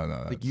Coraline,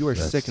 No, like you are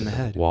That's sick in the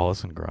head.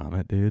 Wallace and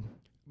Gromit, dude.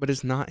 But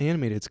it's not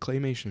animated. It's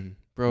claymation,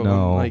 bro.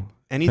 No. Like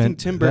anything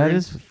Tim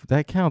Burton.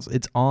 That counts.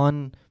 It's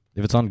on.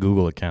 If it's on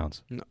Google, it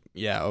counts. No,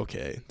 yeah,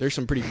 okay. There's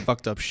some pretty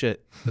fucked up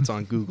shit that's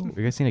on Google. Have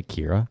you guys seen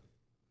Akira?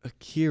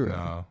 Akira.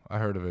 No, I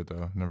heard of it,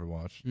 though. Never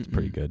watched. It's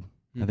pretty good.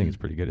 I think it's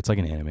pretty good. It's like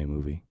an anime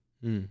movie,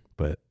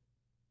 but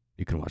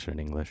you can watch it in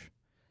English.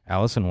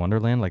 Alice in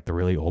Wonderland, like the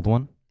really old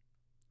one.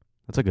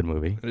 That's a good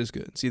movie. It is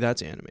good. See,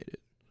 that's animated.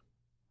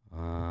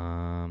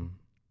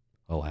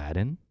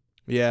 Aladdin.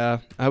 Yeah,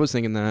 I was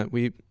thinking that.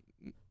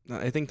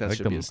 I think that I like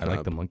should be a I snub.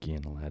 like the monkey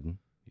in Aladdin.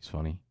 He's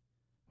funny.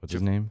 What's his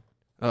Should- name?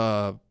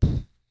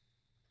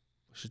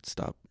 Should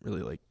stop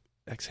really like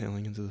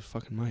exhaling into the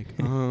fucking mic.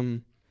 I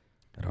don't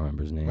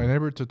remember his name. My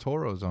Neighbor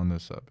Totoro's on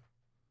this up.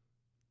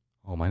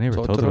 Oh, My Neighbor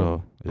Totoro.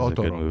 Totoro is a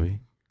good Totoro. movie.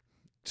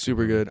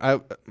 Super good.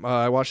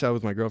 I watched that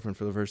with my girlfriend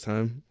for the first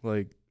time,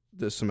 like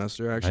this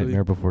semester actually.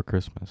 Nightmare Before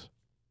Christmas.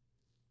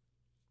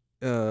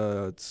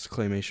 It's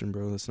claymation,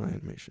 bro. That's not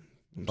animation.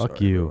 I'm Fuck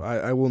sorry, you. bro.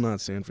 I will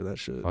not stand for that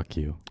shit. Fuck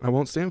you. I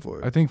won't stand for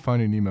it. I think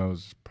Finding Nemo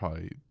is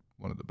probably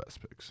one of the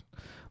best picks.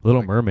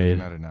 Little Like, Mermaid.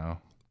 looking at it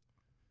now.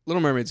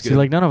 Little Mermaid's good. See,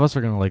 like none of us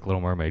are gonna like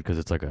Little Mermaid because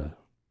it's like a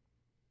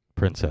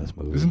princess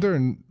movie. Isn't there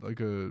like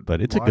a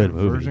But it's a live good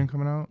movie. version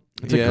coming out?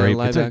 It's Yeah, a great.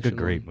 live It's a action good,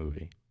 great one.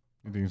 movie.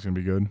 You think it's gonna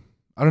be good?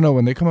 I don't know.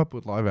 When they come up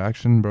with live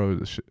action, bro,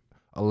 this shit,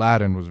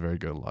 Aladdin was very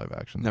good live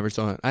action. Never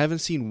saw it. I haven't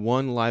seen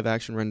one live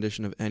action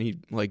rendition of any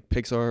like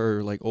Pixar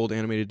or like old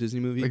animated Disney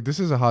movie. Like, this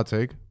is a hot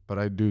take, but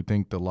I do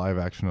think the live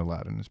action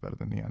Aladdin is better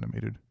than the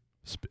animated.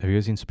 Have you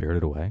guys seen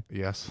Spirited Away?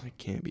 Yes. That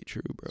can't be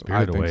true, bro.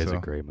 Spirited think Away is so.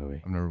 a great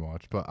movie. I've never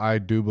watched, but I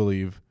do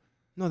believe.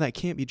 No, that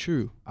can't be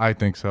true. I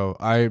think so.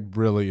 I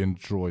really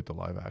enjoyed the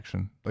live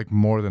action, like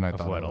more than I Of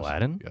thought. what, it was.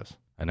 Aladdin? Yes.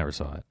 I never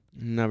saw it.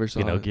 Never saw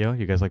it. Pinocchio?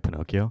 You guys like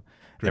Pinocchio?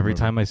 Great Every movie.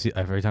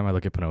 time I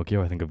look at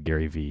Pinocchio, I think of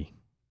Gary Vee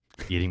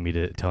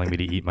telling me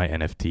to eat my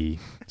NFT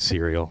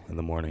cereal in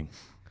the morning.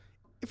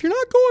 If you're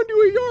not going to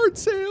a yard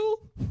sale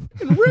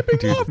and ripping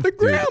Dude, off the dude,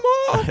 grandma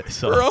I for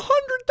saw-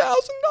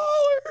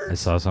 $100,000. I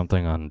saw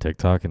something on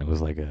TikTok and it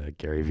was like a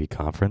Gary Vee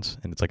conference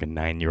and it's like a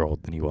 9-year-old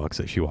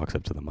and she walks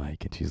up to the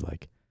mic and she's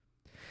like,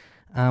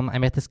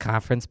 I'm at this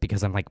conference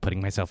because I'm like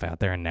putting myself out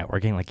there and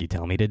networking like you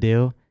tell me to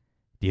do.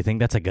 Do you think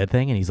that's a good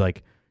thing? And he's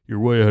like, you're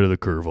way ahead of the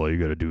curve. All you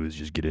got to do is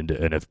just get into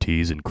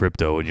NFTs and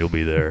crypto and you'll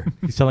be there.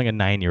 He's telling a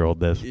 9-year-old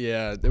this.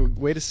 Yeah, the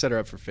way to set her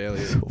up for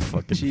failure. So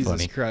fucking Jesus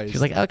funny. Christ.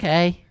 She's like,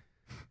 okay.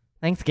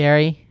 Thanks,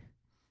 Gary.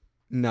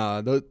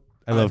 nah,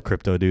 I love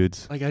crypto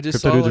dudes. like I just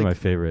Crypto saw dudes like are my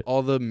favorite.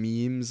 all the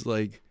memes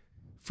like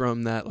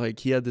from that, like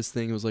he had this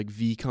thing, it was like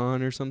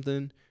VCon or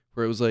something,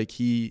 where it was like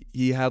he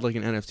had like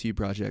an NFT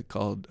project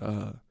called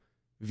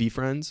V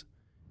Friends,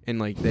 and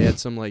like they had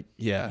some like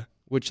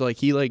which like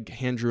he like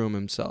hand drew him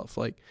himself.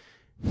 Like,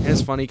 and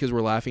it's funny because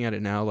we're laughing at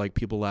it now, like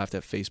people laughed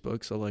at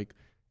Facebook. So like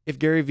if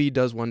Gary Vee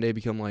does one day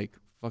become like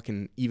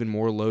fucking even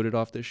more loaded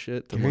off this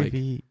shit, then Gary like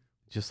Vee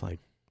just like,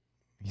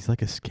 he's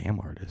like a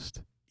scam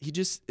artist. he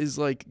just is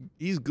like,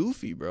 he's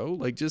goofy, bro.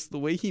 Like just the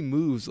way he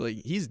moves, like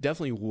he's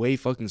definitely way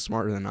fucking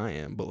smarter than I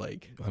am, but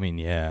like I mean,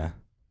 yeah.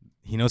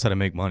 He knows how to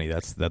make money.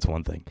 That's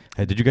one thing.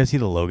 Hey, did you guys see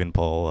the Logan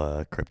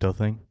Paul crypto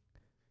thing?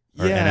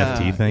 Or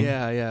NFT thing?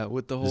 Yeah,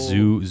 with the whole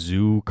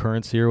Zoo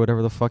currency or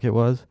whatever the fuck it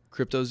was.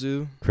 Crypto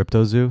Zoo.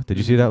 Crypto Zoo. Did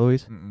you see that,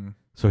 Luis? Mm-mm.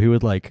 So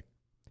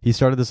he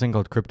started this thing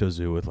called Crypto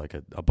Zoo with like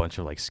a bunch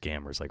of like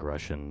scammers, like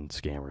Russian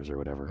scammers or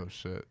whatever. Oh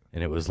shit.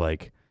 And it was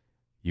like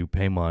you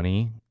pay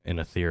money in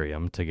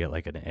Ethereum to get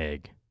like an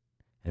egg.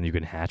 And you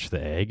can hatch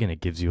the egg and it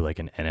gives you like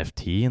an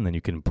NFT and then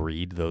you can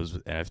breed those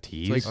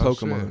NFTs. It's like Oh,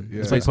 Pokemon. shit, yeah.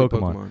 It's It's like basically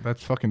Pokemon.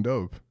 That's fucking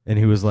dope. And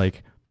he was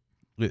like,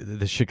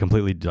 this shit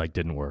completely like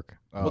didn't work.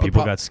 Oh.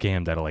 People got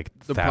scammed out of like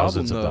the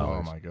thousands of problem,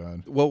 Oh dollars. my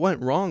god. What went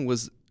wrong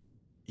was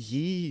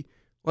he,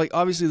 like,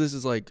 obviously this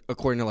is like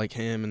according to like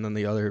him and then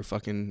the other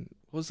fucking,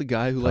 what was the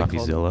guy who like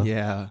called Coffeezilla?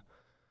 Yeah.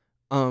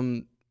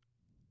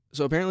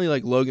 So apparently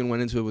like Logan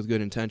went into it with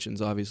good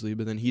intentions, obviously,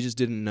 but then he just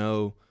didn't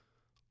know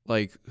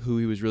like who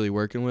he was really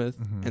working with,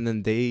 Mhm. and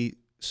then they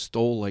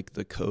stole like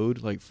the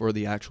code like for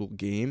the actual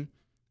game,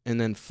 and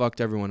then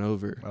fucked everyone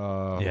over.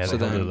 Yeah, So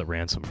they held then- it at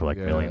ransom for like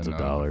yeah, millions of no,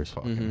 dollars.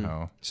 Fucking Mhm.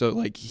 hell. So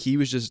like he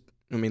was just,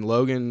 I mean,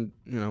 Logan,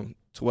 you know,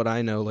 to what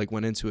I know, like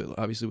went into it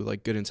obviously with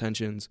like good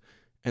intentions,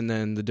 and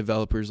then the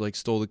developers like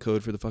stole the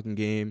code for the fucking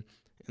game,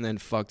 and then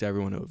fucked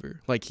everyone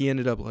over. Like he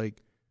ended up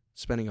like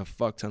spending a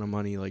fuck ton of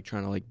money like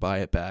trying to like buy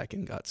it back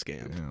and got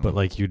scammed. Damn. But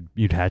like you'd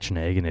hatch an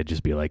egg and it'd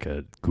just be like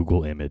a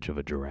Google image of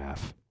a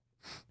giraffe,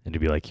 and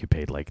it'd be like you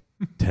paid like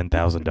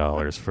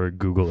 $10,000 for a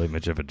Google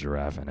image of a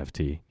giraffe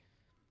NFT.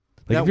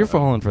 Like That if you're wa-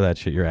 falling for that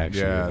shit, you're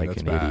actually Yeah, like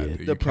that's an bad. idiot.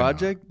 You The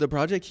cannot.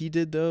 project he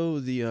did though,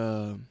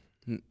 the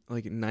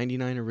like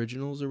 99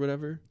 originals or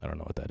whatever. I don't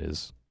know what that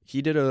is.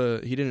 He did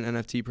an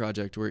NFT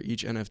project where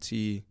each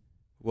NFT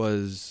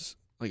was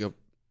like a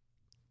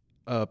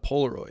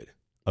Polaroid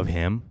Of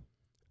him?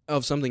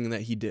 of something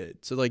that he did.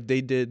 So like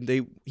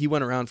he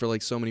went around for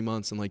like so many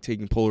months and like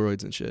taking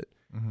Polaroids and shit.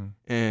 Mhm.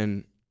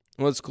 And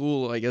what's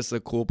cool, I guess the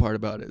cool part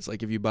about it is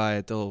like if you buy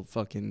it,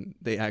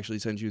 they actually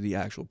send you the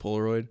actual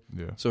Polaroid.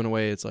 Yeah. So in a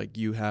way, it's like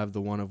you have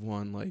the one of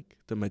one, like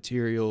the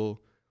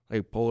material,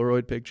 like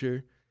Polaroid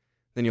picture.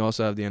 Then you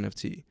also have the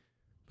NFT.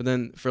 But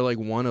then for like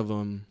one of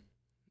them,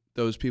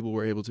 those people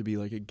were able to be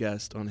like a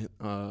guest on his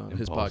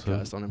Impulsive.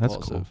 podcast on That's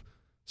Impulsive. cool.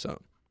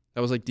 So that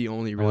was like the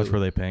only How really much were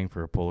they paying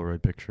for a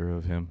Polaroid picture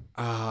of him?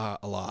 a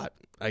lot.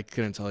 I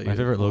couldn't tell you. My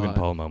favorite a Logan lot.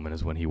 Paul moment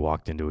is when he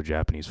walked into a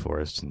Japanese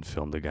forest and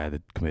filmed a guy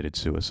that committed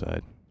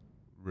suicide.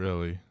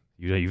 Really?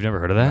 You've never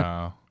heard of that?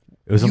 No.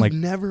 It was in You've like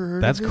never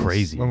heard that's of this?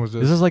 crazy. When was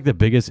This this? is like the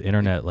biggest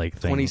internet like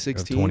thing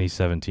 2016? of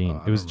 2017. I It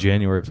was remember.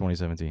 January of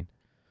 2017.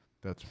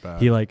 That's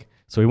bad.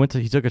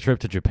 He took a trip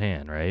to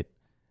Japan, right?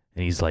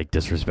 And he's like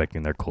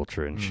disrespecting their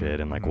culture and Mhm, shit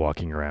and like mhm.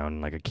 walking around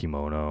in like a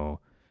kimono.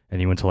 And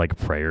he went to like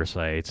prayer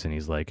sites and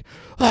he's like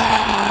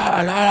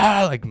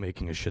like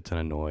making a shit ton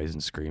of noise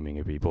and screaming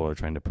at people who are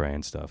trying to pray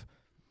and stuff.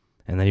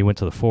 And then he went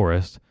to the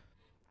forest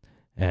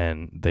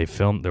and they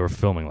were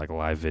filming like a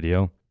live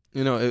video.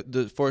 You know,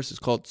 the forest is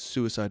called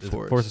Suicide The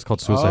Forest. forest is called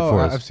Suicide I've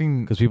Forest.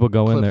 seen. Because people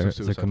go in clips there of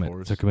Suicide to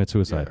Forest. commit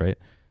suicide, Yeah. right?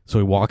 So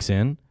he walks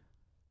in,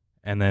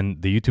 and then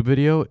the YouTube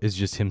video is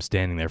just him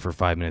standing there for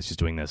 5 minutes just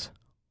doing this.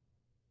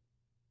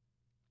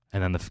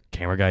 And then the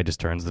camera guy just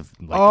turns the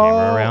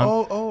camera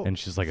around, and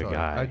it's just like Sorry, a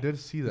guy. I did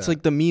see that. It's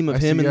like the meme of I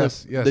him see, and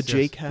yes, yes, the yes.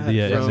 Jake hat. the,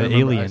 from, the remember,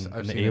 alien,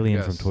 I've the seen it, alien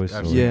yes. from Toy I've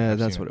Story. seen it. Yeah, I've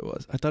that's seen what it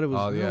was. I thought it was.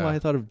 Oh, No, yeah. I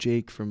thought of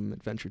Jake from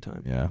Adventure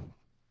Time. Yeah.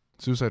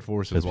 Suicide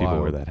Forest is Because people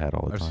wild. wear that hat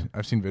all the time.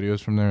 I've seen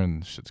videos from there,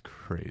 and shit's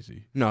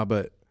crazy. No,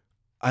 but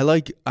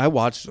I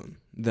watched him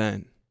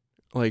then,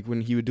 like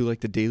when he would do like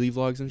the daily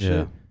vlogs and shit,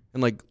 Yeah.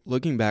 and like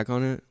looking back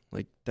on it,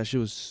 like that shit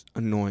was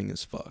annoying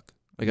as fuck.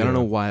 Like I don't Yeah.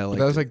 know why. But Like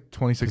that was like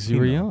 2016. you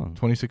were though. young.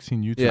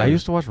 2016 YouTube. Yeah. I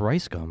used to watch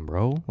Rice Gum,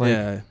 bro. Like,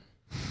 yeah.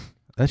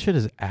 that shit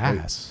is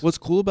ass. What's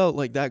cool about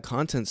like that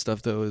content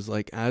stuff though is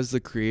like as the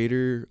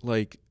creator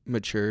like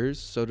matures,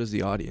 so does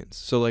the audience.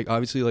 So like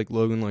obviously like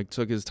Logan like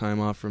took his time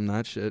off from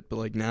that shit, but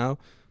like now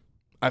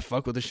I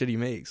fuck with the shit he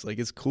makes. Like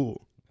it's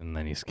cool. And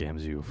then he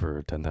scams you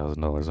for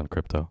 $10,000 on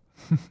crypto.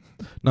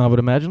 No, but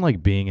imagine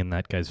like being in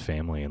that guy's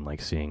family and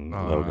like seeing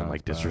Oh, Logan that's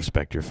like bad.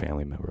 disrespect your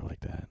family member like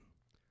that.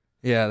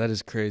 Yeah, that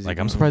is crazy. Like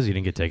I'm bro. surprised he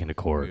didn't get taken to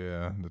court.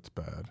 Yeah, that's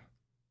bad.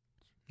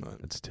 But,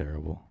 It's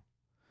terrible.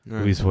 all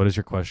right. Luis, what is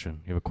your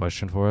question? You have a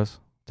question for us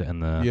to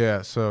end the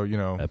Yeah, so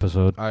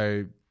episode?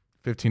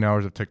 15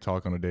 hours of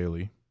TikTok on a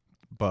daily,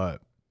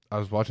 but I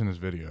was watching this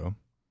video,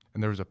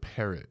 and there was a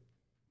parrot,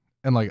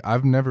 and like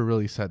I've never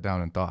really sat down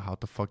and thought, how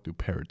the fuck do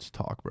parrots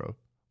talk, bro?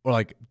 Or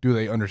like, do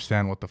they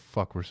understand what the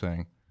fuck we're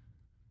saying?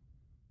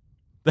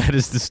 That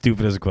is the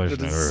stupidest question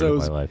That I've is ever so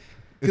heard in my life.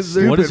 Because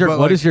It's What is stupid, your but,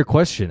 What like- is your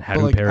question? How but,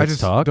 do like, I parrots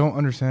just talk? don't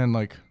understand.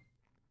 Like,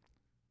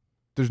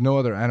 there's no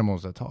other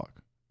animals that talk.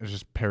 It's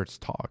just parrots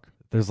talk.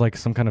 There's like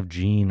some kind of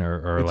gene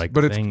or It's- like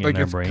but it's thing like in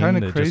their it's brain kind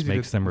that of crazy. just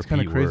makes them It's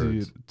kind repeat of crazy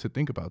words. to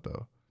think about,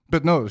 though.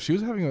 But no, she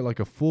was having like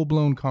a full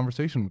blown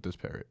conversation with this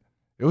parrot.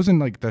 It wasn't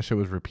like that shit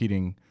was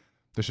repeating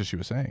the shit she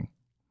was saying.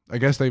 I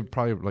guess they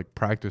probably like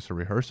practiced or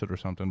rehearsed it or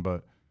something,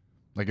 but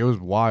like it was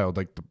wild.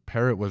 Like the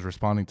parrot was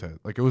responding to it.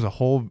 Like it was a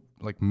whole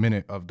like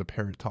minute of the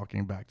parrot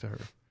talking back to her.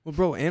 Well,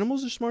 bro,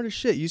 animals are smart as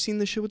shit. You seen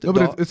this shit with the No, but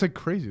dog? it's like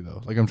crazy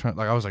though. Like I'm trying.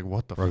 Like I was like,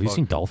 what the Bro, fuck? have you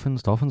seen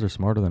dolphins? Dolphins are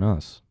smarter than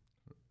us.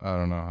 I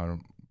don't know. I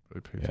don't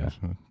really pay Yeah.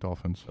 attention to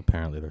dolphins.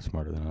 Apparently, they're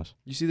smarter than us.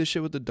 You see this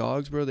shit with the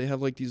dogs, bro? They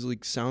have like these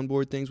like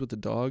soundboard things with the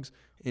dogs,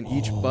 and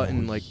each Oh,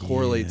 button like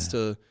correlates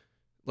to,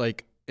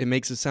 like, it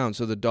makes a sound.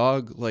 So the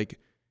dog like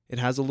it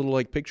has a little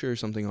like picture or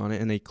something on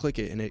it, and they click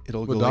it, and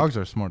it'll But go dogs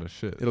like, are smart as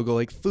shit. it'll go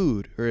like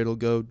food, or it'll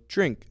go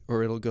drink,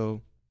 or it'll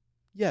go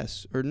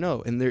yes or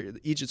no, and they're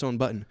each its own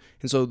button.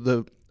 And so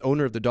the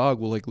owner of the dog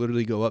will like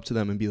literally go up to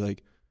them and be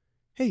like,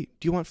 "Hey,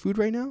 do you want food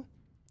right now?"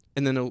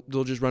 And then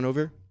they'll just run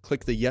over,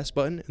 click the yes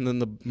button, and then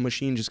the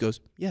machine just goes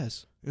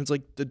yes. And it's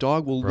like the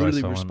dog will Bro, I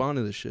literally saw one- respond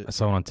to this shit. I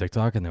saw one on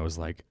TikTok and there was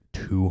like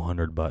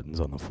 200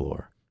 buttons on the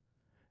floor.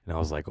 And I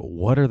was like,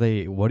 what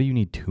do you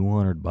need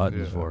 200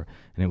 buttons Yeah. for?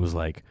 And it was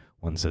like,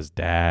 one says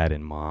dad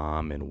and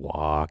mom and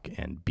walk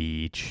and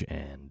beach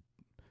and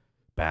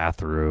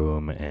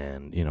bathroom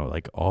and,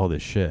 like all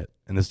this shit.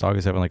 And this dog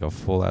is having like a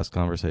full ass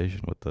conversation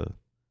with the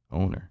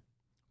owner.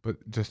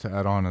 But just to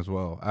add on as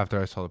well,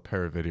 after I saw the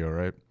parrot video,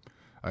 right,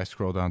 I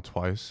scrolled down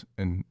twice,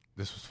 and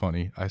this was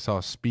funny. I saw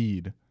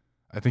Speed.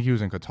 I think he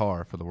was in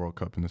Qatar for the World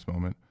Cup in this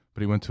moment,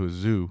 but he went to a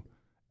zoo,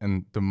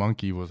 and the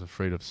monkey was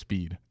afraid of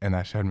Speed, and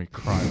that shit had me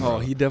crying. Oh, bro.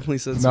 he definitely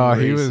said some No,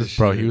 he racist was,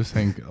 bro. He shit. was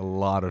saying a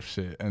lot of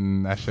shit,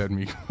 and that shit had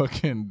me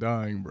fucking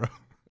dying, bro.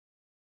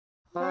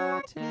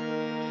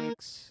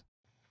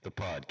 The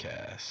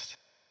podcast.